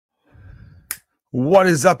What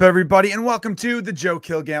is up, everybody, and welcome to the Joe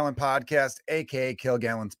Kilgallen podcast, aka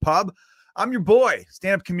Kilgallen's Pub. I'm your boy,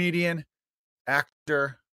 stand-up comedian,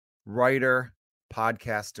 actor, writer,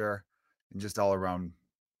 podcaster, and just all-around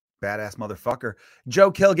badass motherfucker,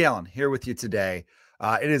 Joe Kilgallen, here with you today.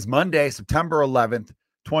 It is Monday, September 11th,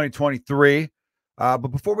 2023. But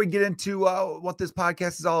before we get into what this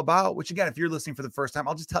podcast is all about, which again, if you're listening for the first time,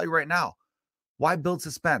 I'll just tell you right now, why build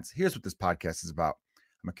suspense? Here's what this podcast is about.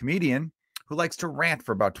 I'm a comedian who likes to rant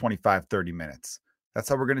for about 25, 30 minutes. That's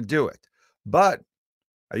how we're going to do it. But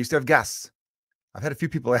I used to have guests. I've had a few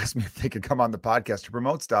people ask me if they could come on the podcast to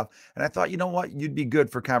promote stuff. And I thought, you know what? You'd be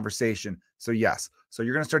good for conversation. So yes. So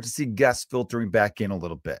you're going to start to see guests filtering back in a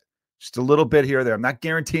little bit. Just a little bit here or there. I'm not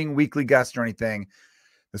guaranteeing weekly guests or anything.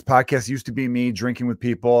 This podcast used to be me drinking with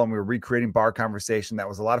people and we were recreating bar conversation. That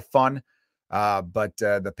was a lot of fun. But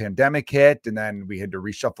the pandemic hit and then we had to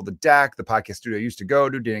reshuffle the deck. The podcast studio I used to go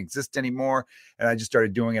to didn't exist anymore. And I just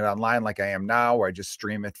started doing it online like I am now, where I just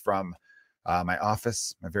stream it from my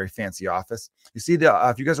office, my very fancy office. You see,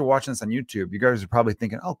 if you guys are watching this on YouTube, you guys are probably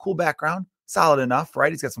thinking, oh, cool background, solid enough,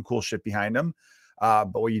 right? He's got some cool shit behind him.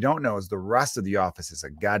 But what you don't know is the rest of the office is a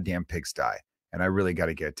goddamn pigsty. And I really got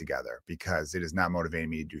to get it together because it is not motivating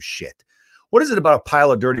me to do shit. What is it about a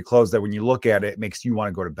pile of dirty clothes that when you look at it, it makes you want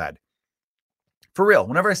to go to bed? For real,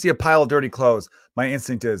 whenever I see a pile of dirty clothes, my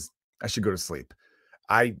instinct is I should go to sleep.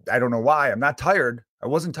 I don't know why. I'm not tired. I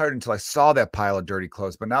wasn't tired until I saw that pile of dirty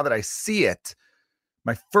clothes. But now that I see it,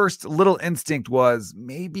 my first little instinct was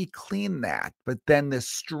maybe clean that. But then this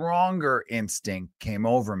stronger instinct came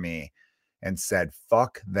over me and said,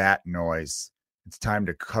 fuck that noise. It's time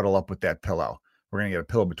to cuddle up with that pillow. We're going to get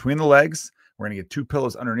a pillow between the legs. We're going to get two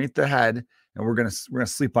pillows underneath the head. And we're going to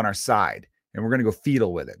sleep on our side. And we're going to go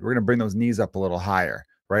fetal with it. We're going to bring those knees up a little higher,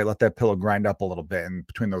 right? Let that pillow grind up a little bit in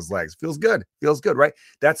between those legs. Feels good, right?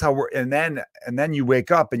 That's how and then you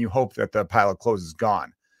wake up and you hope that the pile of clothes is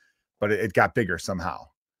gone, but it got bigger somehow.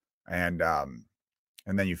 And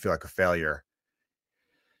then you feel like a failure.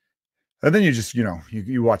 And then you just,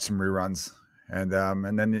 you watch some reruns and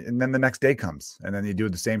then the next day comes and then you do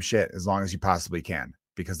the same shit as long as you possibly can.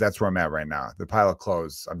 Because that's where I'm at right now. The pile of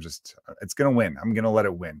clothes, it's going to win. I'm going to let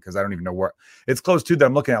it win because I don't even know where. It's clothes too that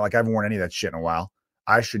I'm looking at like I haven't worn any of that shit in a while.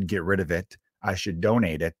 I should get rid of it. I should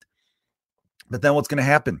donate it. But then what's going to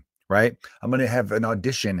happen, right? I'm going to have an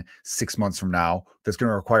audition 6 months from now that's going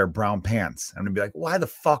to require brown pants. I'm going to be like, why the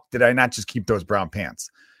fuck did I not just keep those brown pants?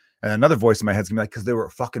 And another voice in my head's going to be like, because they were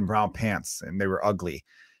fucking brown pants and they were ugly.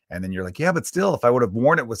 And then you're like, yeah, but still, if I would have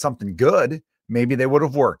worn it with something good, maybe they would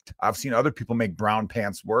have worked. I've seen other people make brown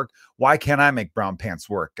pants work. Why can't I make brown pants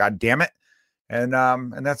work? God damn it. And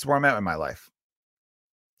that's where I'm at in my life.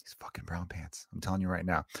 These fucking brown pants. I'm telling you right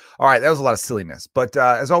now. All right. That was a lot of silliness. But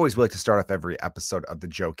as always, we like to start off every episode of the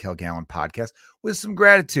Joe Kilgallen podcast with some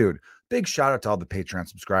gratitude. Big shout out to all the Patreon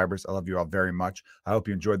subscribers. I love you all very much. I hope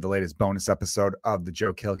you enjoyed the latest bonus episode of the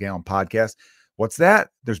Joe Kilgallen podcast. What's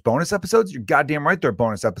that? There's bonus episodes? You're goddamn right there are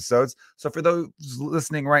bonus episodes. So for those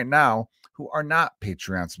listening right now who are not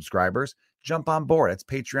Patreon subscribers, jump on board. It's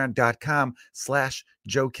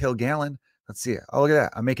patreon.com/Joe Kilgallen. Let's see it. Oh, look at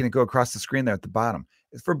that. I'm making it go across the screen there at the bottom.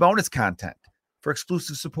 It's for bonus content, for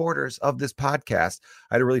exclusive supporters of this podcast.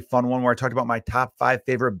 I had a really fun one where I talked about my top 5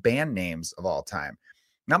 favorite band names of all time.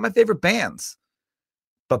 Not my favorite bands,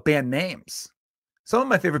 but band names. Some of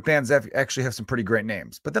my favorite bands actually have some pretty great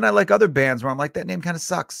names, but then I like other bands where I'm like, that name kind of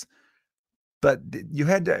sucks. But you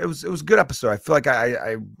had to, it was a good episode. I feel like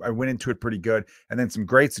I went into it pretty good, and then some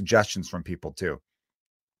great suggestions from people too.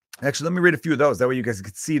 Actually, let me read a few of those. That way you guys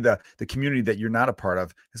can see the community that you're not a part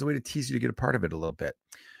of. It's a way to tease you to get a part of it a little bit.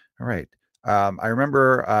 All right. I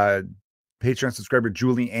remember Patreon subscriber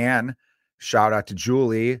Julie Ann. Shout out to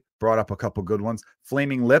Julie. Brought up a couple good ones.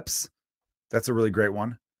 Flaming Lips. That's a really great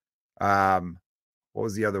one. What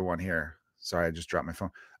was the other one here? Sorry, I just dropped my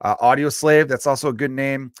phone. Audio Slave. That's also a good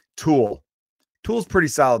name. Tool. Tool's pretty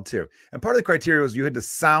solid too. And part of the criteria was you had to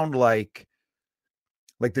sound like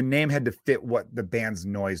the name had to fit what the band's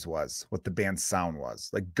noise was, what the band's sound was.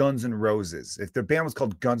 Like Guns N' Roses. If the band was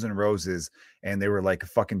called Guns N' Roses and they were like a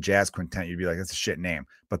fucking jazz quintet, you'd be like, that's a shit name.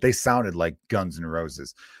 But they sounded like Guns N'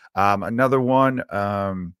 Roses. Another one,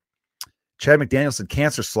 Chad McDaniel said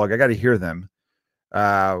Cancer Slug. I got to hear them.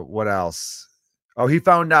 What else? Oh, he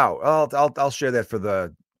found out. I'll share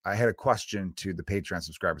that I had a question to the Patreon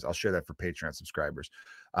subscribers. I'll share that for Patreon subscribers.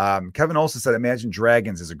 Kevin Olson said Imagine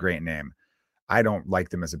Dragons is a great name. I don't like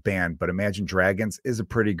them as a band, but Imagine Dragons is a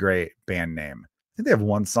pretty great band name. I think they have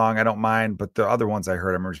one song I don't mind, but the other ones I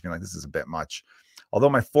heard, I'm just being like, this is a bit much. Although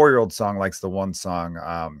my 4-year-old son likes the one song.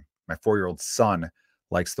 My 4-year-old son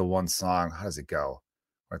likes the one song. How does it go?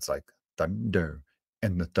 Where it's like, thunder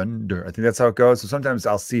and the thunder. I think that's how it goes. So sometimes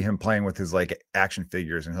I'll see him playing with his like action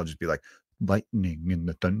figures and he'll just be like, lightning in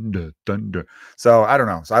the thunder, thunder. So I don't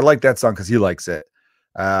know. So I like that song because he likes it.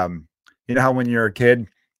 You know how when you're a kid,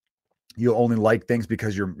 you only like things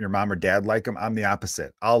because your mom or dad like them. I'm the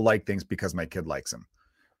opposite. I'll like things because my kid likes them.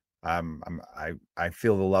 I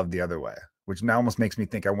feel the love the other way, which now almost makes me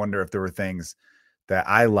think, I wonder if there were things that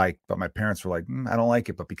I liked, but my parents were like, I don't like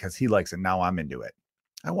it, but because he likes it, now I'm into it.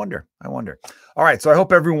 I wonder. All right. So I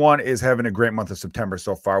hope everyone is having a great month of September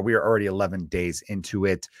so far. We are already 11 days into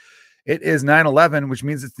it. It is 9/11, which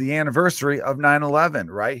means it's the anniversary of 9/11,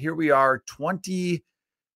 right? Here we are 22.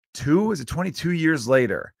 Is it 22 years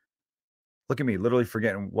later? Look at me, literally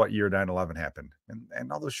forgetting what year 9/11 happened.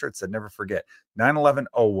 And all those shirts said never forget.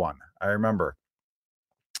 9/11/01. I remember.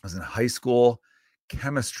 I was in high school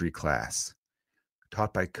chemistry class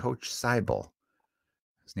taught by Coach Seibel.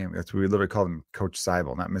 His name, that's what we literally called him, Coach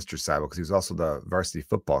Seibel, not Mr. Seibel, because he was also the varsity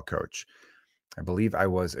football coach. I believe I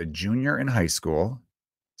was a junior in high school.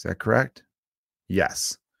 Is that correct?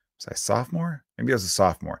 Yes. Was I a sophomore? Maybe I was a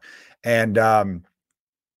sophomore. And I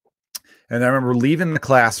remember leaving the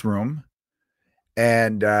classroom,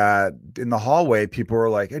 and in the hallway, people were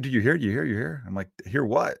like, "Hey, did you hear? You hear? I'm like, hear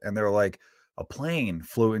what?" And they were like, a plane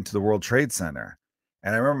flew into the World Trade Center.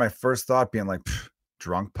 And I remember my first thought being like,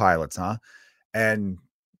 drunk pilots, huh? And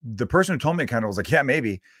the person who told me kind of was like, yeah,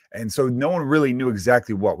 maybe. And so no one really knew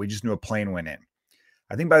exactly what. We just knew a plane went in.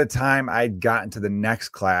 I think by the time I'd gotten to the next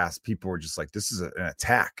class, people were just like, this is an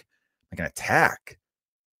attack. Like an attack.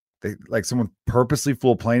 They like someone purposely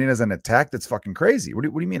flew a plane in as an attack? That's fucking crazy. What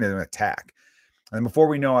do you mean an attack? And before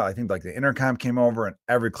we know it, I think like the intercom came over and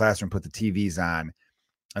every classroom put the TVs on.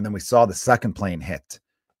 And then we saw the second plane hit.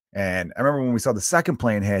 And I remember when we saw the second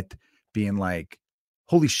plane hit being like,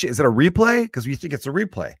 holy shit, is that a replay? Because we think it's a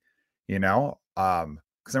replay, you know?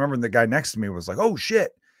 Because I remember the guy next to me was like, oh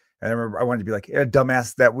shit. And I remember I wanted to be like, yeah,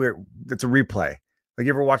 dumbass, that's a replay. Like, you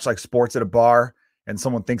ever watch like sports at a bar and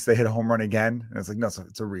someone thinks they hit a home run again? And it's like, no, it's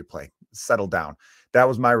a replay. Settle down. That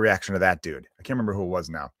was my reaction to that dude. I can't remember who it was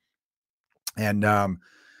now. And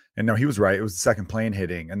no, he was right. It was the second plane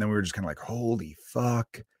hitting. And then we were just kind of like, holy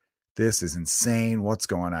fuck, this is insane. What's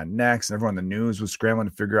going on next? And everyone in the news was scrambling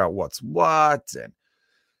to figure out what's what. And,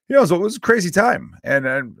 so it was a crazy time. And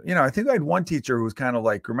I think I had one teacher who was kind of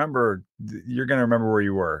like, remember, you're going to remember where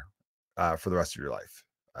you were for the rest of your life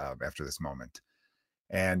after this moment.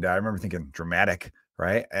 And I remember thinking, dramatic,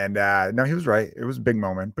 right? And no, he was right. It was a big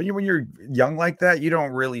moment. But when you're young like that, you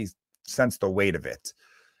don't really sense the weight of it.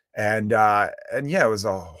 And yeah, it was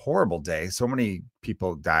a horrible day. So many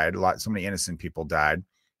people died, so many innocent people died.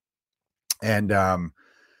 And I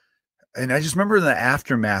just remember in the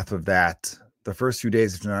aftermath of that, the first few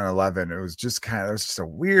days of 9/11, it was just a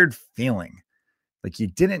weird feeling. Like you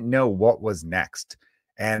didn't know what was next.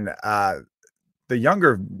 And the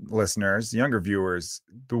younger listeners, the younger viewers,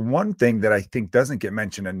 the one thing that I think doesn't get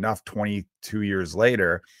mentioned enough 22 years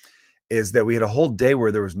later is that we had a whole day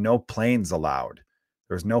where there was no planes allowed.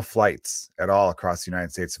 There was no flights at all across the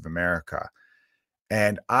United States of America.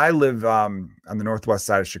 And I live on the northwest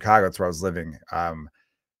side of Chicago. That's where I was living.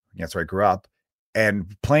 That's where I grew up.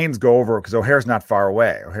 And planes go over because O'Hare's not far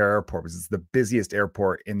away. O'Hare Airport, because it's the busiest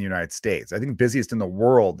airport in the United States. I think busiest in the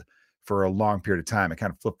world for a long period of time. It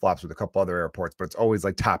kind of flip-flops with a couple other airports, but it's always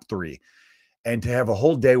like top 3. And to have a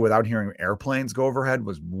whole day without hearing airplanes go overhead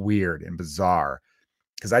was weird and bizarre,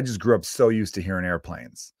 because I just grew up so used to hearing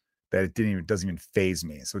airplanes that it doesn't even faze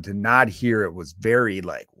me. So to not hear it was very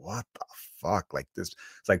like, what the fuck? Like this,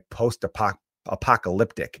 it's like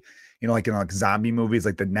post-apocalyptic, like in like zombie movies,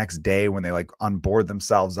 like the next day when they like unboard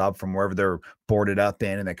themselves up from wherever they're boarded up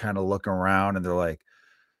in, and they kind of look around and they're like,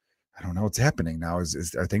 I don't know what's happening now. Are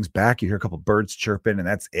things back? You hear a couple birds chirping and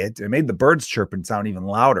that's it. It made the birds chirping sound even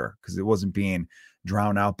louder because it wasn't being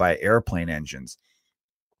drowned out by airplane engines.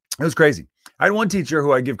 It was crazy. I had one teacher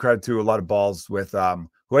who I give credit to a lot of balls with, who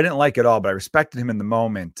I didn't like at all, but I respected him in the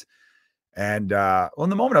moment. And in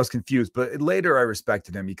the moment I was confused, but later I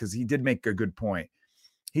respected him because he did make a good point.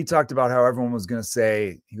 He talked about how everyone was going to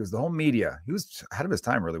say, he goes, the whole media, he was ahead of his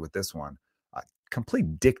time really with this one.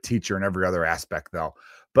 Complete dick teacher in every other aspect though.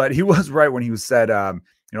 But he was right when he said, a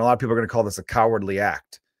lot of people are going to call this a cowardly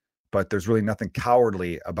act, but there's really nothing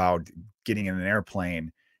cowardly about getting in an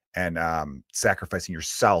airplane and sacrificing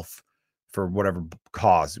yourself for whatever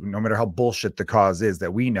cause, no matter how bullshit the cause is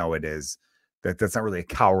that we know it is, that's not really a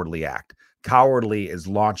cowardly act. Cowardly is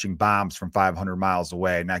launching bombs from 500 miles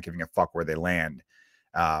away, not giving a fuck where they land,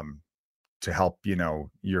 to help,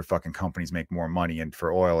 your fucking companies make more money and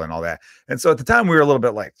for oil and all that. And so at the time we were a little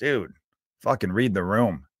bit like, dude, fucking read the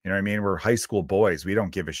room. You know what I mean? We're high school boys. We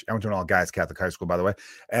don't give a shit. I went to an all guys Catholic high school, by the way.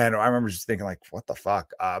 And I remember just thinking like, what the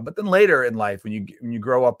fuck? But then later in life, when you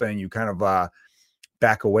grow up and you kind of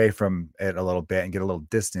back away from it a little bit and get a little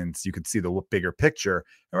distance, you could see the bigger picture.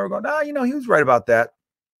 And we're going, he was right about that.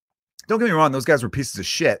 Don't get me wrong. Those guys were pieces of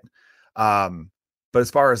shit. But as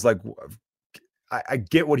far as like, I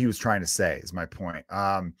get what he was trying to say is my point.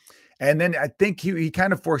 And then I think he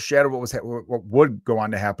kind of foreshadowed what would go on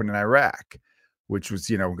to happen in Iraq, which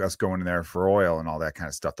was, us going in there for oil and all that kind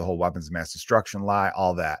of stuff, the whole weapons of mass destruction lie,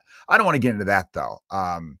 all that. I don't want to get into that though.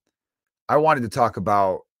 I wanted to talk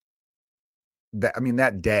about that. I mean,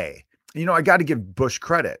 that day, I got to give Bush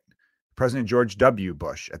credit, President George W.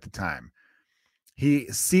 Bush at the time. He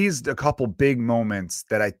seized a couple big moments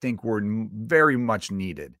that I think were very much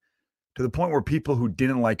needed, to the point where people who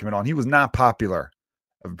didn't like him at all, and he was not popular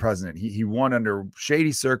of a president. He won under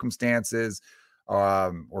shady circumstances,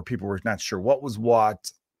 or people were not sure what was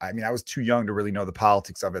what. I mean, I was too young to really know the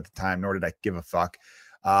politics of it at the time, nor did I give a fuck.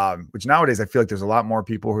 Which nowadays I feel like there's a lot more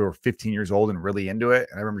people who are 15 years old and really into it.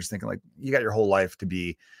 And I remember just thinking like, you got your whole life to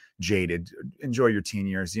be jaded. Enjoy your teen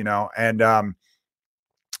years, And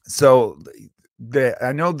so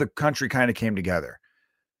I know the country kind of came together,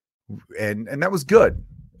 and that was good.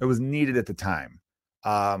 It was needed at the time.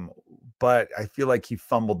 But I feel like he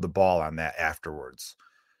fumbled the ball on that afterwards.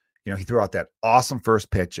 He threw out that awesome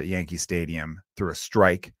first pitch at Yankee Stadium, threw a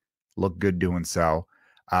strike, looked good doing so.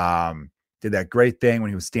 Did that great thing when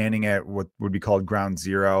he was standing at what would be called ground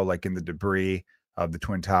zero, like in the debris of the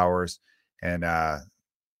Twin Towers, and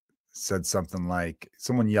said something like,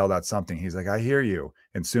 someone yelled out something. He's like, I hear you.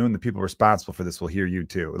 And soon the people responsible for this will hear you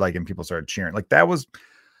too. Like, and people started cheering. Like, it was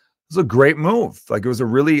a great move. Like, it was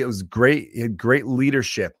great. He had great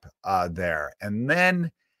leadership there. And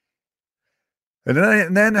then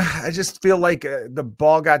I just feel like the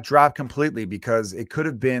ball got dropped completely, because it could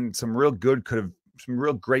have been some real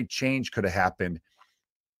great change could have happened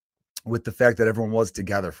with the fact that everyone was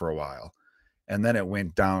together for a while. And then it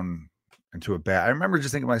went down into a bad. I remember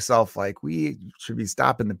just thinking to myself, like, we should be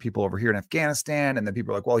stopping the people over here in Afghanistan. And then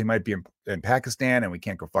people are like, well, he might be in Pakistan and we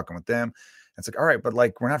can't go fucking with them. It's like, all right, but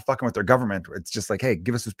like, we're not fucking with their government. It's just like, hey,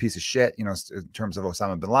 give us this piece of shit, in terms of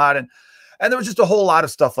Osama bin Laden. And there was just a whole lot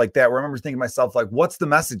of stuff like that where I remember thinking to myself, like, what's the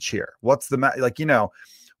message here? What's the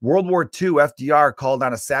World War II, FDR called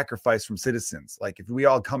on a sacrifice from citizens. Like, if we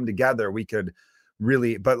all come together, we could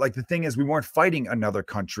really, but like, the thing is, we weren't fighting another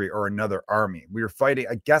country or another army. We were fighting,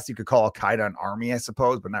 I guess you could call Al-Qaeda an army, I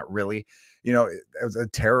suppose, but not really. It was a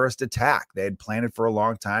terrorist attack. They had planned it for a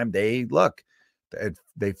long time. They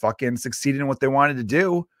fucking succeeded in what they wanted to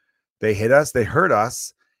do. They hit us, they hurt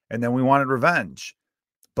us, and then we wanted revenge.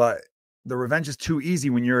 But the revenge is too easy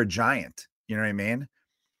when you're a giant. You know what I mean?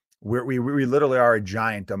 We literally are a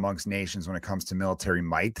giant amongst nations when it comes to military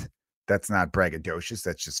might. That's not braggadocious.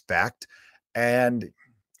 That's just fact. And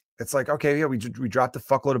it's like, okay, yeah, we dropped a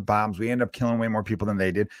fuckload of bombs. We ended up killing way more people than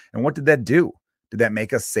they did. And what did that do? Did that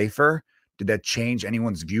make us safer? Did that change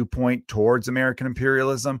anyone's viewpoint towards American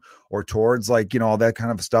imperialism or towards all that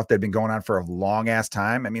kind of stuff that had been going on for a long ass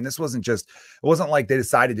time? I mean, it wasn't like they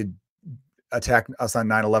decided to attack us on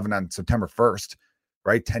 9/11 on September 1st,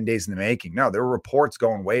 right? 10 days in the making. No, there were reports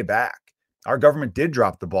going way back. Our government did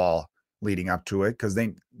drop the ball leading up to it, because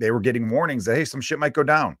they were getting warnings that, hey, some shit might go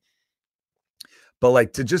down. But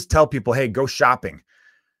like, to just tell people, hey, go shopping,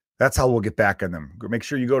 that's how we'll get back on them. Make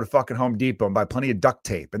sure you go to fucking Home Depot and buy plenty of duct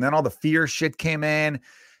tape. And then all the fear shit came in,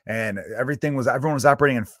 and everyone was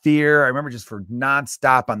operating in fear. I remember just for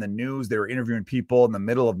nonstop on the news, they were interviewing people in the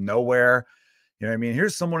middle of nowhere. You know what I mean?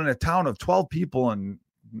 Here's someone in a town of 12 people and,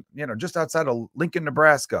 just outside of Lincoln,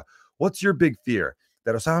 Nebraska. What's your big fear?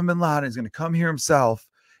 That Osama bin Laden is going to come here himself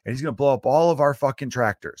and he's going to blow up all of our fucking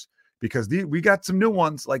tractors, because we got some new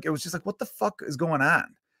ones. Like, it was just like, what the fuck is going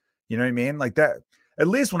on? You know what I mean? Like that, at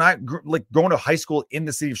least when I going to high school in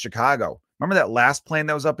the city of Chicago, remember that last plane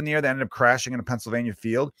that was up in the air that ended up crashing in a Pennsylvania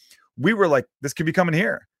field? We were like, this could be coming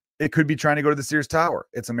here. It could be trying to go to the Sears Tower.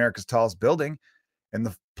 It's America's tallest building. And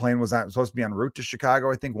the plane was supposed to be en route to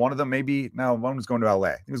Chicago. I think one of them one was going to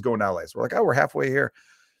LA. He was going to LA. So we're like, oh, we're halfway here.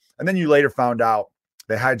 And then you later found out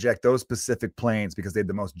they hijacked those specific planes because they had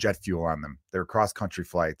the most jet fuel on them. They were cross-country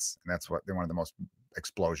flights, and that's what they wanted the most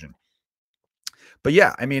explosion. But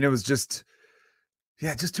yeah, I mean, it was just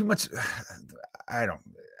too much.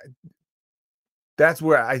 That's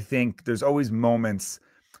where I think there's always moments,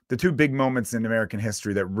 the two big moments in American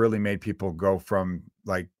history that really made people go from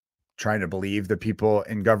like trying to believe that people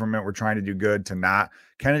in government were trying to do good to not.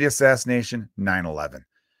 Kennedy assassination, 9/11.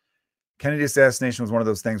 Kennedy assassination was one of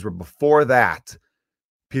those things where before that,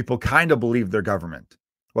 people kind of believed their government.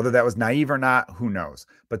 Whether that was naive or not, who knows?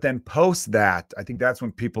 But then post that, I think that's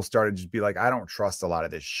when people started to be like, I don't trust a lot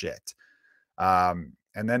of this shit. And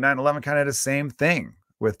then 9/11 kind of had the same thing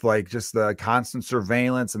with like just the constant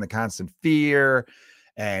surveillance and the constant fear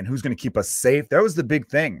and who's going to keep us safe. That was the big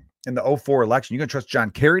thing in the 04 election. You going to trust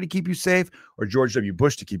John Kerry to keep you safe or George W.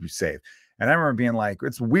 Bush to keep you safe? And I remember being like,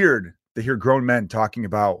 it's weird to hear grown men talking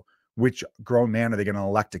about which grown man are they going to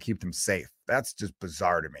elect to keep them safe. That's just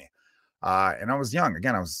bizarre to me. And I was young.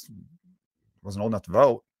 Again, wasn't old enough to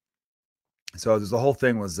vote. So the whole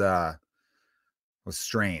thing was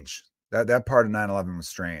strange. That part of 9/11 was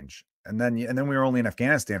strange. And then we were only in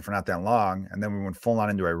Afghanistan for not that long. And then we went full on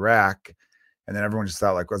into Iraq. And then everyone just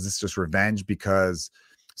thought like, was this just revenge because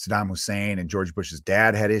Saddam Hussein and George Bush's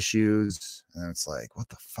dad had issues? And it's like, what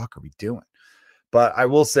the fuck are we doing? But I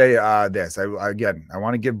will say this. I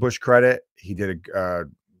want to give Bush credit. He did a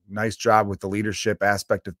nice job with the leadership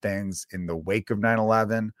aspect of things in the wake of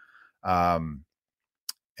 9/11.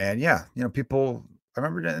 And yeah, people, I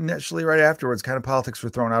remember initially right afterwards, kind of politics were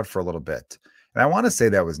thrown out for a little bit. And I want to say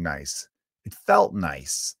that was nice. It felt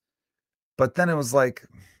nice. But then it was like,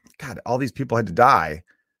 God, all these people had to die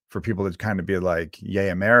for people to kind of be like, yay,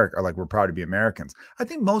 America, or like, we're proud to be Americans. I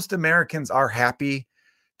think most Americans are happy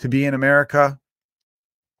to be in America.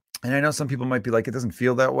 And I know some people might be like, it doesn't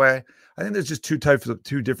feel that way. I think there's just two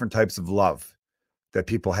different types of love that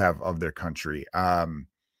people have of their country.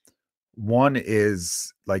 One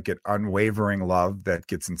is like an unwavering love that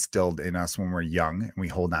gets instilled in us when we're young and we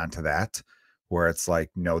hold on to that, where it's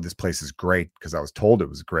like, no, this place is great because I was told it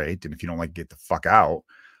was great. And if you don't like, get the fuck out.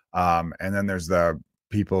 And then there's the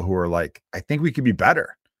people who are like, I think we could be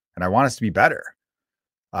better and I want us to be better.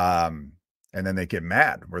 And then they get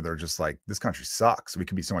mad where they're just like, this country sucks. We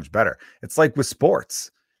could be so much better. It's like with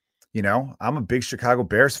sports, I'm a big Chicago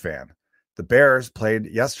Bears fan. The Bears played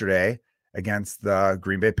yesterday against the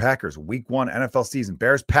Green Bay Packers, week 1 NFL season,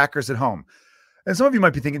 Bears Packers at home. And some of you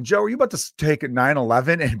might be thinking, Joe, are you about to take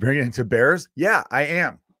 9/11 and bring it into Bears? Yeah, I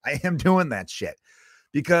am. I am doing that shit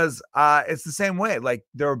because it's the same way. Like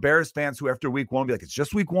there are Bears fans who after week 1 be like, it's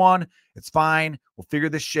just week 1. It's fine. We'll figure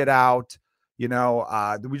this shit out. We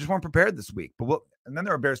just weren't prepared this week. And then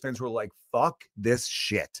there are Bears fans who are like, fuck this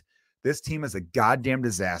shit. This team is a goddamn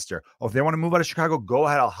disaster. Oh, if they want to move out of Chicago, go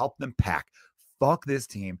ahead. I'll help them pack. Fuck this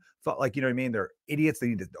team. Fuck, like, you know what I mean? They're idiots.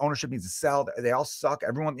 The ownership needs to sell. They all suck.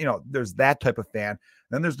 Everyone, there's that type of fan. And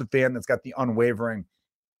then there's the fan that's got the unwavering,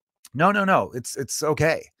 no. It's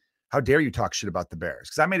okay. How dare you talk shit about the Bears?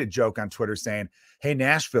 Because I made a joke on Twitter saying, hey,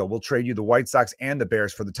 Nashville, we'll trade you the White Sox and the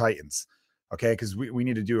Bears for the Titans. Okay, because we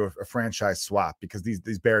need to do a franchise swap because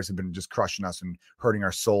these Bears have been just crushing us and hurting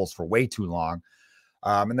our souls for way too long.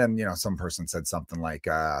 And then, some person said something like,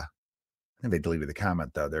 I think they deleted the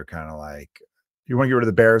comment, though. They're kind of like, you want to get rid of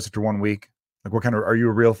the Bears after 1 week? Like, what kind of, are you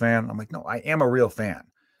a real fan? I'm like, no, I am a real fan,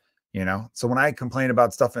 So when I complain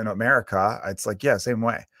about stuff in America, it's like, yeah, same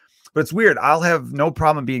way. But it's weird. I'll have no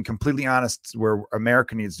problem being completely honest where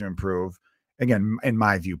America needs to improve. Again, in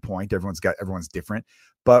my viewpoint, everyone's different.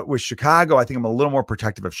 But with Chicago, I think I'm a little more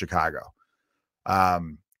protective of Chicago.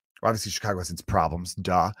 Obviously, Chicago has its problems,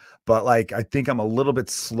 duh. But like, I think I'm a little bit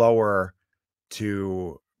slower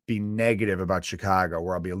to be negative about Chicago,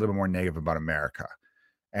 where I'll be a little more negative about America.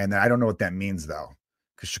 And I don't know what that means, though,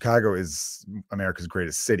 because Chicago is America's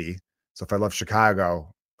greatest city. So if I love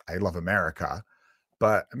Chicago, I love America.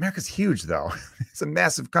 But America's huge, though. It's a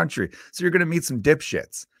massive country. So you're going to meet some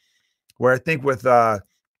dipshits. Where I think with, I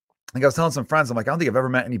was telling some friends, I'm like, I don't think I've ever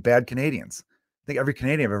met any bad Canadians. I think every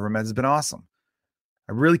Canadian I've ever met has been awesome.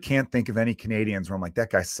 I really can't think of any Canadians where I'm like,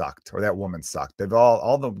 that guy sucked or that woman sucked. They've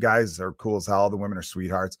all the guys are cool as hell. The women are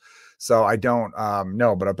sweethearts. So I don't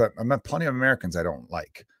know, but I met plenty of Americans I don't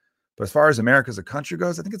like. But as far as America as a country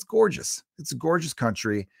goes, I think it's gorgeous. It's a gorgeous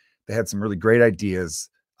country. They had some really great ideas.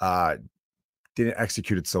 Didn't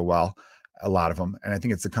execute it so well, a lot of them. And I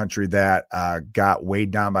think it's a country that got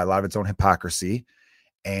weighed down by a lot of its own hypocrisy.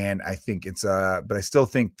 And I think but I still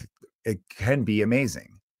think it can be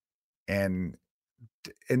amazing. And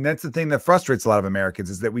that's the thing that frustrates a lot of Americans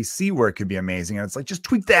is that we see where it could be amazing. And it's like, just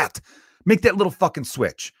tweak that, make that little fucking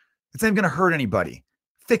switch. It's not even going to hurt anybody.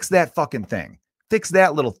 Fix that fucking thing. Fix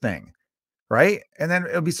that little thing. Right. And then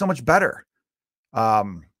it'll be so much better.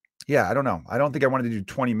 Yeah, I don't know. I don't think I wanted to do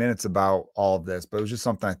 20 minutes about all of this, but it was just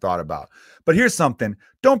something I thought about. But here's something.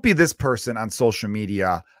 Don't be this person on social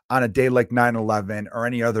media on a day like 9/11 or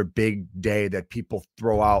any other big day that people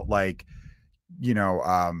throw out like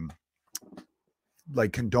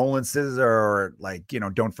condolences or like,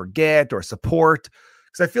 don't forget or support.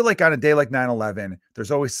 Because I feel like on a day like 9/11,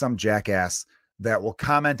 there's always some jackass that will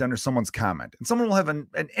comment under someone's comment. And someone will have an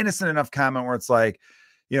innocent enough comment where it's like,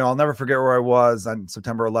 I'll never forget where I was on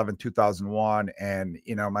September 11th, 2001. And,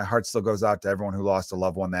 my heart still goes out to everyone who lost a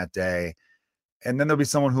loved one that day. And then there'll be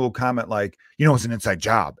someone who will comment like, it's an inside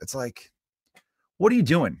job. It's like, what are you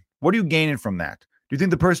doing? What are you gaining from that? Do you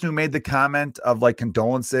think the person who made the comment of like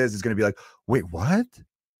condolences is going to be like, wait, what?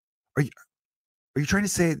 Are you trying to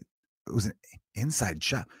say it was an inside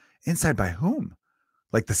job? Inside by whom?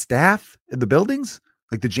 Like the staff in the buildings?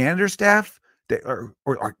 Like the janitor staff? Or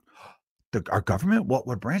our government?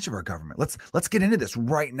 What branch of our government? Let's get into this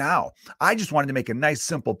right now. I just wanted to make a nice,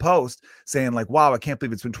 simple post saying like, wow, I can't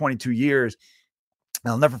believe it's been 22 years.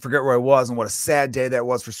 I'll never forget where I was and what a sad day that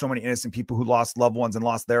was for so many innocent people who lost loved ones and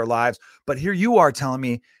lost their lives. But here you are telling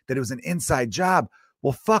me that it was an inside job.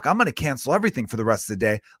 Well, fuck, I'm going to cancel everything for the rest of the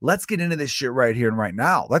day. Let's get into this shit right here and right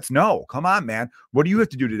now. Let's know. Come on, man. What do you have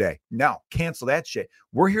to do today? No, cancel that shit.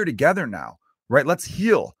 We're here together now, right? Let's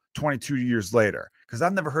heal 22 years later, because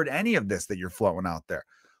I've never heard any of this that you're floating out there.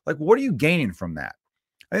 Like, what are you gaining from that?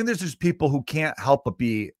 I think there's just people who can't help but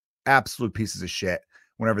be absolute pieces of shit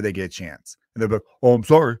whenever they get a chance. And they're like, oh, I'm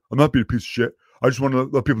sorry. I'm not being a piece of shit. I just want to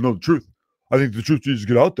let people know the truth. I think the truth needs to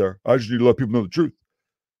get out there. I just need to let people know the truth.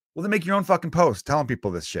 Well, then make your own fucking post telling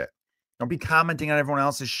people this shit. Don't be commenting on everyone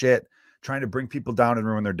else's shit, trying to bring people down and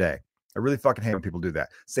ruin their day. I really fucking hate when people do that.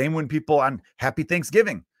 Same when people on Happy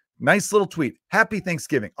Thanksgiving. Nice little tweet. Happy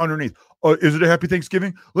Thanksgiving. Underneath. Is it a Happy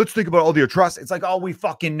Thanksgiving? Let's think about all the atrocities. It's like, oh, we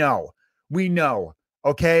fucking know. We know.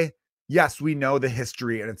 Okay? Yes, we know the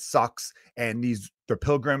history and it sucks. And the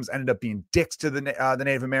pilgrims ended up being dicks to the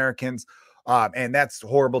Native Americans. And that's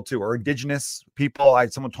horrible too. Or indigenous people.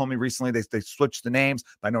 Someone told me recently they switched the names.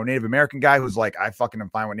 I know a Native American guy who's like, I fucking am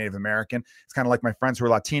fine with Native American. It's kind of like my friends who are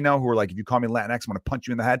Latino who are like, if you call me Latinx, I'm going to punch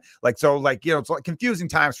you in the head. Like, so like, it's like confusing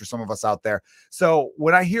times for some of us out there. So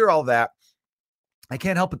when I hear all that, I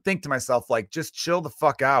can't help but think to myself, like, just chill the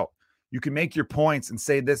fuck out. You can make your points and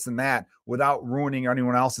say this and that without ruining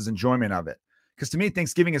anyone else's enjoyment of it. Because to me,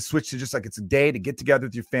 Thanksgiving is switched to just like it's a day to get together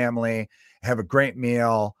with your family, have a great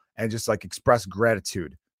meal, and just like express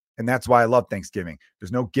gratitude. And that's why I love Thanksgiving.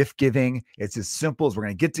 There's no gift giving. It's as simple as we're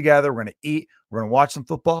going to get together. We're going to eat. We're going to watch some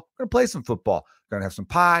football. We're going to play some football. We're going to have some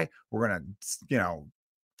pie. We're going to,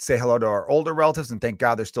 say hello to our older relatives and thank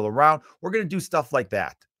God they're still around. We're going to do stuff like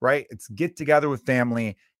that, right? It's get together with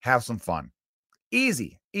family, have some fun.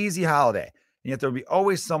 Easy holiday. And yet there'll be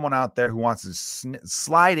always someone out there who wants to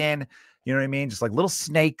slide in, you know what I mean? Just like little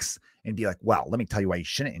snakes and be like, well, let me tell you why you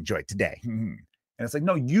shouldn't enjoy it today. And it's like,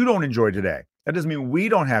 no, you don't enjoy today. That doesn't mean we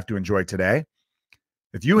don't have to enjoy today.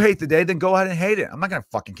 If you hate the day, then go ahead and hate it. I'm not going to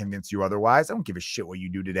fucking convince you otherwise. I don't give a shit what you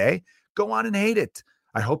do today. Go on and hate it.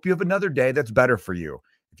 I hope you have another day that's better for you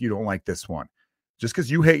if you don't like this one. Just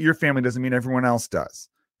because you hate your family doesn't mean everyone else does.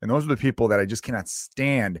 And those are the people that I just cannot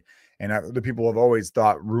stand. And the people have always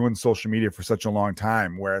thought ruined social media for such a long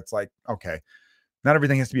time where it's like, okay, not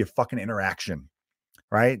everything has to be a fucking interaction,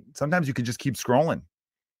 right? Sometimes you can just keep scrolling.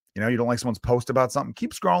 You don't like someone's post about something,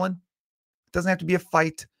 keep scrolling. It doesn't have to be a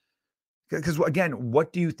fight. Because again,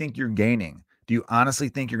 what do you think you're gaining? Do you honestly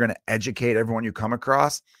think you're going to educate everyone you come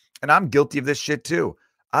across? And I'm guilty of this shit too.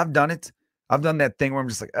 I've done it. I've done that thing where I'm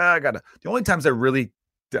just like, the only times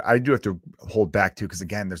I do have to hold back to, because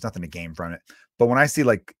again, there's nothing to gain from it. But when I see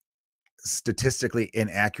like statistically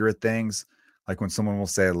inaccurate things, like when someone will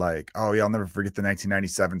say like, oh yeah, I'll never forget the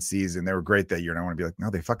 1997 season. They were great that year. And I want to be like, no,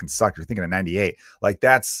 they fucking sucked. You're thinking of 98. Like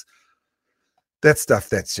that's stuff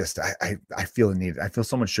that's just, I feel the need. I feel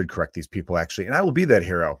someone should correct these people actually. And I will be that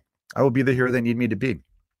hero. I will be the hero they need me to be.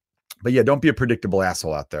 But yeah, don't be a predictable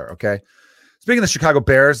asshole out there. Okay. Speaking of the Chicago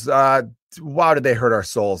Bears, wow, did they hurt our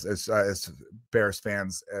souls as Bears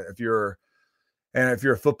fans? If you're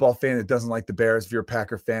a football fan that doesn't like the Bears, if you're a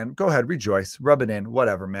Packer fan, go ahead, rejoice, rub it in,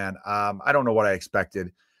 whatever, man. I don't know what I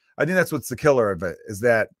expected. I think that's what's the killer of it, is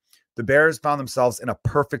that the Bears found themselves in a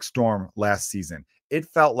perfect storm last season. It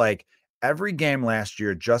felt like every game last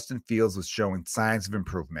year, Justin Fields was showing signs of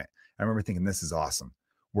improvement. I remember thinking, this is awesome.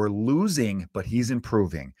 We're losing, but he's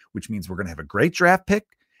improving, which means we're going to have a great draft pick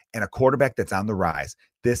and a quarterback that's on the rise.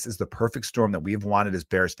 This is the perfect storm that we've wanted as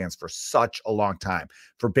Bears fans for such a long time,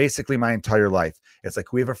 for basically my entire life. It's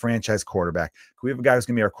like, we have a franchise quarterback. We have a guy who's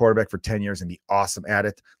going to be our quarterback for 10 years and be awesome at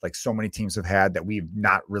it, like so many teams have had that we've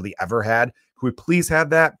not really ever had. Could we please have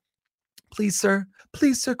that? Please, sir.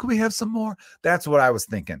 Please, sir, could we have some more? That's what I was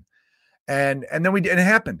thinking. And then it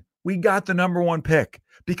happened. We got the number one pick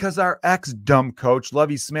because our ex-dumb coach,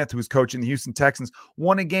 Lovie Smith, who was coaching the Houston Texans,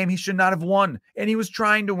 won a game he should not have won, and he was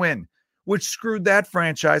trying to win, which screwed that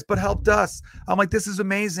franchise, but helped us. I'm like, this is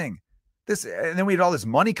amazing. And then we had all this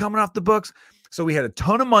money coming off the books. So we had a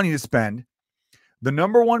ton of money to spend, the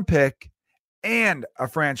number one pick, and a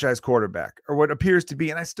franchise quarterback, or what appears to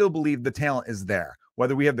be, and I still believe the talent is there.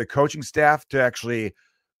 Whether we have the coaching staff to actually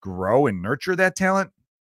grow and nurture that talent,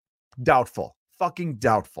 doubtful. Fucking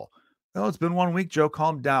doubtful. Oh, it's been 1 week, Joe.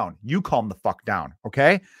 Calm down. You calm the fuck down,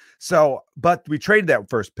 okay? So, but we traded that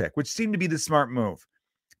first pick, which seemed to be the smart move.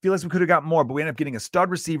 Feel like we could have got more, but we ended up getting a stud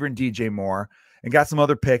receiver in DJ Moore and got some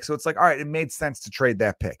other picks. So it's like, all right, it made sense to trade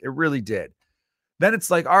that pick. It really did. Then it's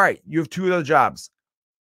like, all right, you have two other jobs.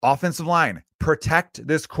 Offensive line, protect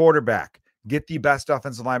this quarterback. Get the best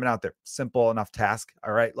offensive lineman out there. Simple enough task.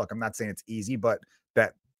 All right. Look, I'm not saying it's easy, but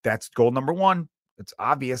that's goal number one. It's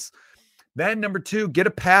obvious. Then number two, get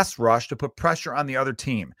a pass rush to put pressure on the other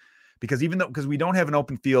team. Because because we don't have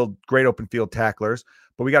great open field tacklers,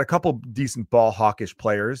 but we got a couple decent ball hawkish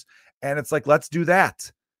players. And it's like, let's do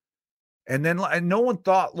that. And no one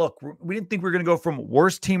thought, look, we didn't think we were going to go from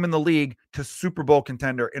worst team in the league to Super Bowl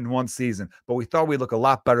contender in one season, but we thought we'd look a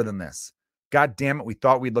lot better than this. God damn it. We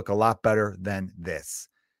thought we'd look a lot better than this.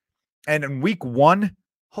 And in week one,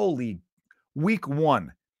 week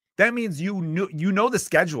one, that means you know the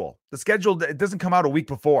schedule. The schedule, it doesn't come out a week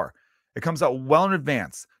before. It comes out well in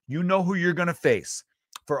advance. You know who you're going to face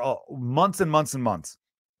for months and months and months.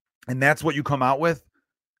 And that's what you come out with.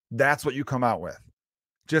 That's what you come out with.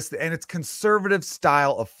 And it's conservative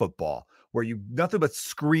style of football where you nothing but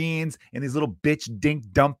screens and these little bitch dink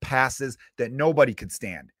dump passes that nobody could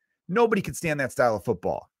stand. Nobody could stand that style of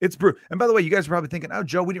football. It's brutal. And by the way, you guys are probably thinking, oh,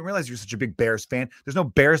 Joe, we didn't realize you're such a big Bears fan. There's no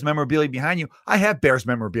Bears memorabilia behind you. I have Bears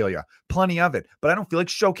memorabilia, plenty of it, but I don't feel like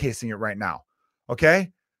showcasing it right now.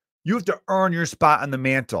 Okay? You have to earn your spot on the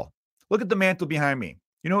mantle. Look at the mantle behind me.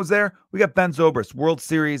 You know who's there? We got Ben Zobrist, World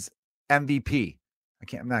Series MVP.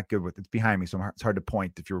 I'm not good with it. It's behind me, so it's hard to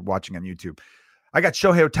point if you're watching on YouTube. I got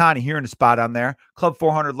Shohei Ohtani here in a spot on there. Club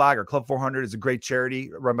 400 Lager. Club 400 is a great charity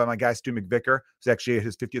run by my guy, Stu McVicker. It was actually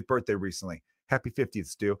his 50th birthday recently. Happy 50th,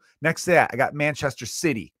 Stu. Next to that, I got Manchester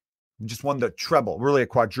City. Just won the treble, really a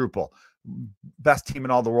quadruple. Best team in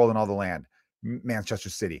all the world and all the land. Manchester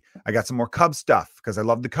City. I got some more Cubs stuff because I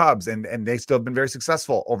love the Cubs, and they still have been very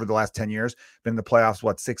successful over the last 10 years. Been in the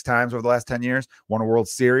playoffs, 6 times over the last 10 years. Won a World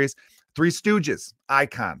Series. Three Stooges,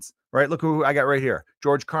 icons, right? Look who I got right here.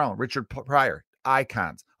 George Carlin, Richard Pryor,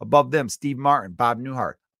 icons. Above them, Steve Martin, Bob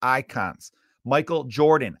Newhart, icons. Michael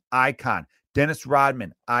Jordan, icon. Dennis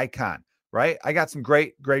Rodman, icon, right? I got some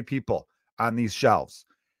great people on these shelves,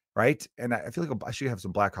 right? And I feel like I should have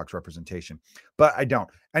some Blackhawks representation, but I don't.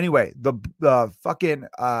 Anyway, the fucking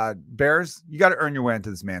Bears, you got to earn your way into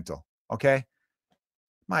this mantle, okay?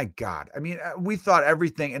 My God. I mean, we thought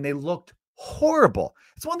everything, and they looked horrible.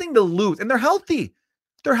 It's one thing to lose, and they're healthy.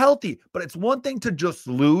 But it's one thing to just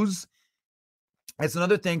lose. It's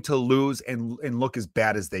another thing to lose and look as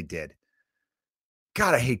bad as they did.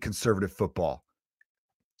 God, I hate conservative football.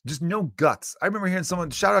 Just no guts. I remember hearing someone,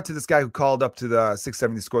 shout out to this guy who called up to the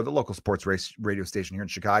 670 Score, the local sports radio station here in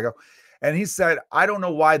Chicago. And he said, I don't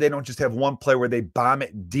know why they don't just have one play where they bomb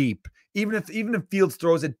it deep. Even if Fields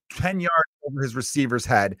throws it 10 yards over his receiver's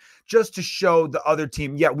head, just to show the other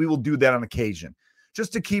team, yeah, we will do that on occasion,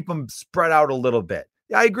 just to keep them spread out a little bit.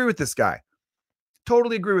 Yeah, I agree with this guy.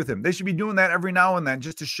 Totally agree with him. They should be doing that every now and then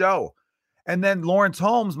just to show. And then Lawrence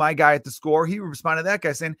Holmes, my guy at the Score, he responded to that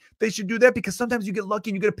guy saying they should do that because sometimes you get lucky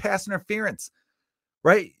and you get a pass interference,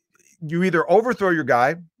 right? You either overthrow your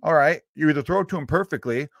guy, all right, you either throw it to him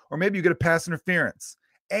perfectly, or maybe you get a pass interference.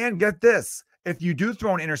 And get this, if you do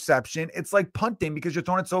throw an interception, it's like punting because you're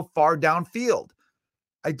throwing it so far downfield.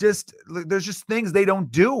 There's just things they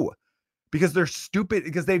don't do because they're stupid,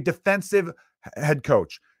 because they have defensive head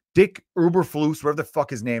coach. Dick Eberflus, whatever the fuck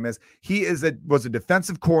his name is, he was a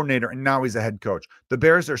defensive coordinator, and now he's a head coach. The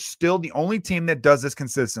Bears are still the only team that does this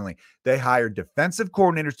consistently. They hire defensive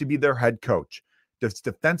coordinators to be their head coach. This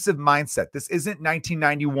defensive mindset. This isn't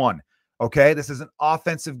 1991, okay? This is an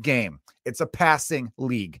offensive game. It's a passing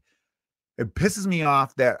league. It pisses me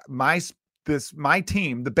off that my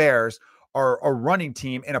team, the Bears, are a running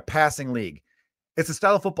team in a passing league. It's a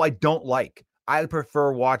style of football I don't like. I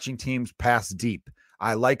prefer watching teams pass deep.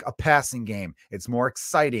 I like a passing game. It's more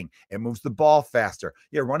exciting. It moves the ball faster.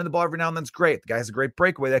 Yeah, running the ball every now and then is great. The guy has a great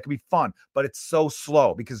breakaway. That could be fun, but it's so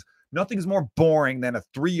slow because nothing is more boring than a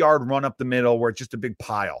 3-yard run up the middle where it's just a big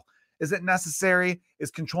pile. Is it necessary? Is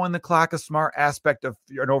controlling the clock a smart aspect of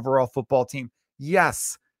an overall football team?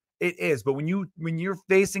 Yes, it is. But when you're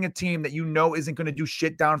facing a team that you know isn't going to do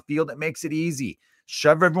shit downfield, it makes it easy.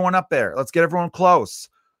 Shove everyone up there. Let's get everyone close.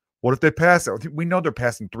 What if they pass it? We know they're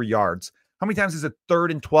passing 3 yards. How many times is it 3rd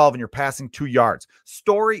and 12 and you're passing 2 yards?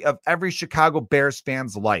 Story of every Chicago Bears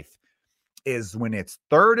fan's life is when it's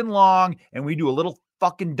 3rd and long and we do a little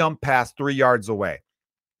fucking dump pass 3 yards away.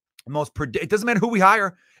 It doesn't matter who we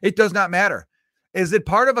hire. It does not matter. Is it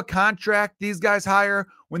part of a contract these guys hire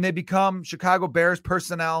when they become Chicago Bears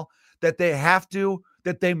personnel that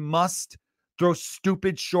they must throw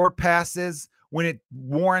stupid short passes when it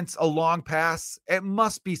warrants a long pass? It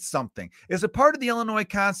must be something. Is it part of the Illinois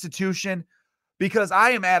Constitution? Because I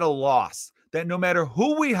am at a loss that no matter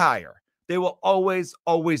who we hire, they will always,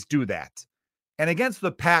 always do that. And against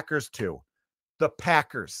the Packers too. The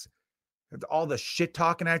Packers. All the shit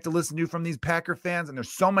talking I have to listen to from these Packer fans, and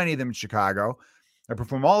there's so many of them in Chicago. I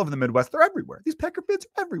perform all over the Midwest. They're everywhere. These Packer fans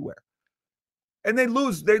are everywhere. And they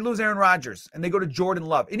lose Aaron Rodgers, and they go to Jordan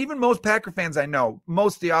Love. And even most Packer fans I know,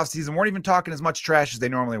 most of the offseason, weren't even talking as much trash as they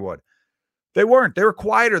normally would. They weren't. They were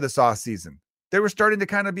quieter this offseason. They were starting to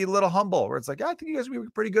kind of be a little humble, where it's like, I think you guys will be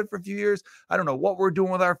pretty good for a few years. I don't know what we're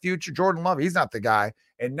doing with our future. Jordan Love, he's not the guy.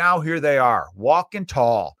 And now here they are, walking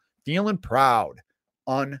tall, feeling proud.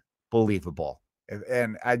 Unbelievable.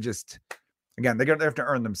 And I just, again, they're going to have to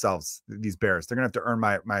earn themselves, these Bears. They're going to have to earn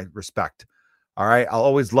my respect. All right. I'll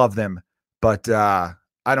always love them, but I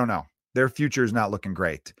don't know. Their future is not looking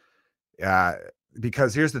great.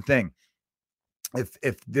 Because here's the thing.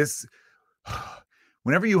 If this,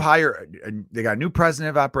 whenever you hire, they got a new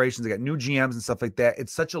president of operations, they got new GMs and stuff like that.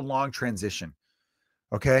 It's such a long transition.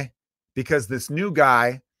 Okay. Because this new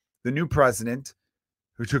guy, the new president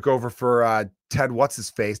who took over for Ted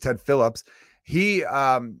Phillips, he,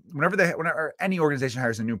 whenever any organization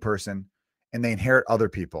hires a new person and they inherit other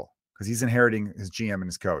people, because he's inheriting his GM and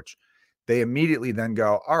his coach, they immediately then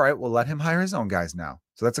go, all right, well, let him hire his own guys now.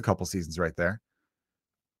 So that's a couple seasons right there.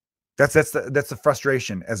 That's the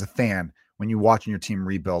frustration as a fan when you watching your team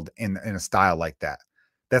rebuild in a style like that.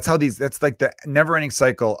 That's like the never ending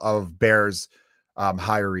cycle of Bears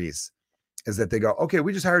hirees, is that they go, okay,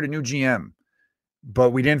 we just hired a new GM, but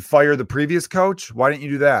we didn't fire the previous coach. Why didn't you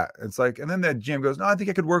do that? It's like, and then the GM goes, no, I think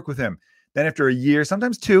I could work with him. Then after a year,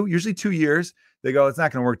 sometimes usually 2 years, they go, it's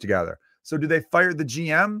not going to work together. So do they fire the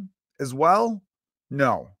GM as well?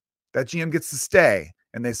 No, that GM gets to stay.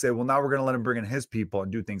 And they say, well, now we're going to let him bring in his people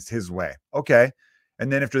and do things his way. Okay.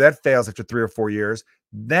 And then after that fails, after 3 or 4 years,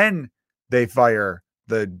 then they fire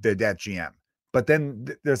that GM. But then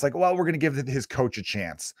there's like, well, we're going to give his coach a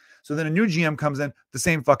chance. So then a new GM comes in, the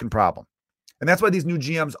same fucking problem. And that's why these new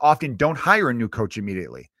GMs often don't hire a new coach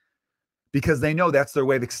immediately, because they know that's their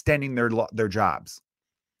way of extending their jobs.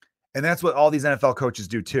 And that's what all these NFL coaches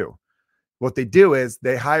do too. What they do is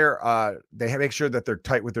they make sure that they're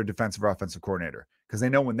tight with their defensive or offensive coordinator, because they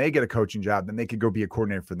know when they get a coaching job, then they could go be a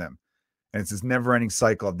coordinator for them. And it's this never ending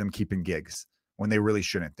cycle of them keeping gigs when they really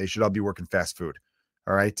shouldn't. They should all be working fast food.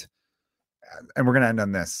 All right. And we're going to end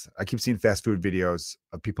on this. I keep seeing fast food videos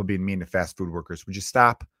of people being mean to fast food workers. Would you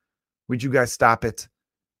stop? Would you guys stop it?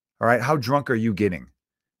 All right. How drunk are you getting?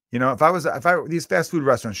 You know, these fast food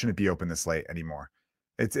restaurants shouldn't be open this late anymore.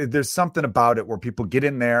 There's something about it where people get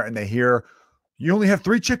in there and they hear, you only have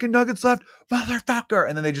 3 chicken nuggets left, motherfucker.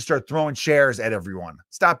 And then they just start throwing chairs at everyone.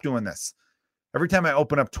 Stop doing this. Every time I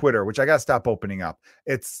open up Twitter, which I got to stop opening up,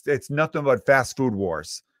 it's nothing but fast food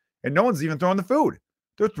wars. And no one's even throwing the food.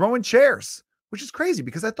 They're throwing chairs, which is crazy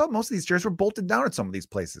because I thought most of these chairs were bolted down at some of these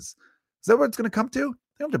places. Is that what it's going to come to?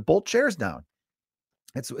 They don't have to bolt chairs down.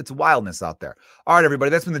 It's wildness out there. All right,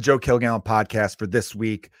 everybody. That's been the Joe Kilgallen podcast for this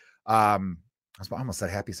week. I almost said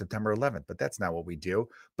happy September 11th, but that's not what we do.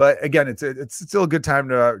 But again, it's still a good time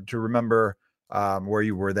to remember where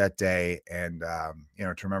you were that day, and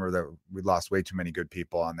to remember that we lost way too many good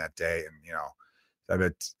people on that day. And I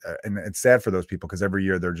bet, and it's sad for those people because every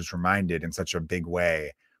year they're just reminded in such a big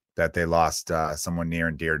way that they lost someone near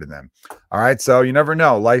and dear to them. All right, so you never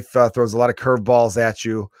know. Life throws a lot of curveballs at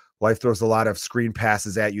you. Life throws a lot of screen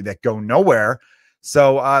passes at you that go nowhere.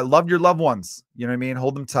 So love your loved ones. You know what I mean?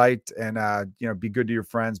 Hold them tight, and be good to your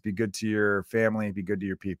friends, be good to your family, be good to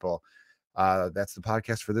your people. That's the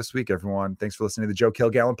podcast for this week, everyone. Thanks for listening to the Joe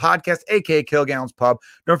Kilgallen podcast, aka Kilgallen's Pub.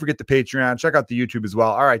 Don't forget the Patreon. Check out the YouTube as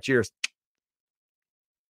well. All right, cheers.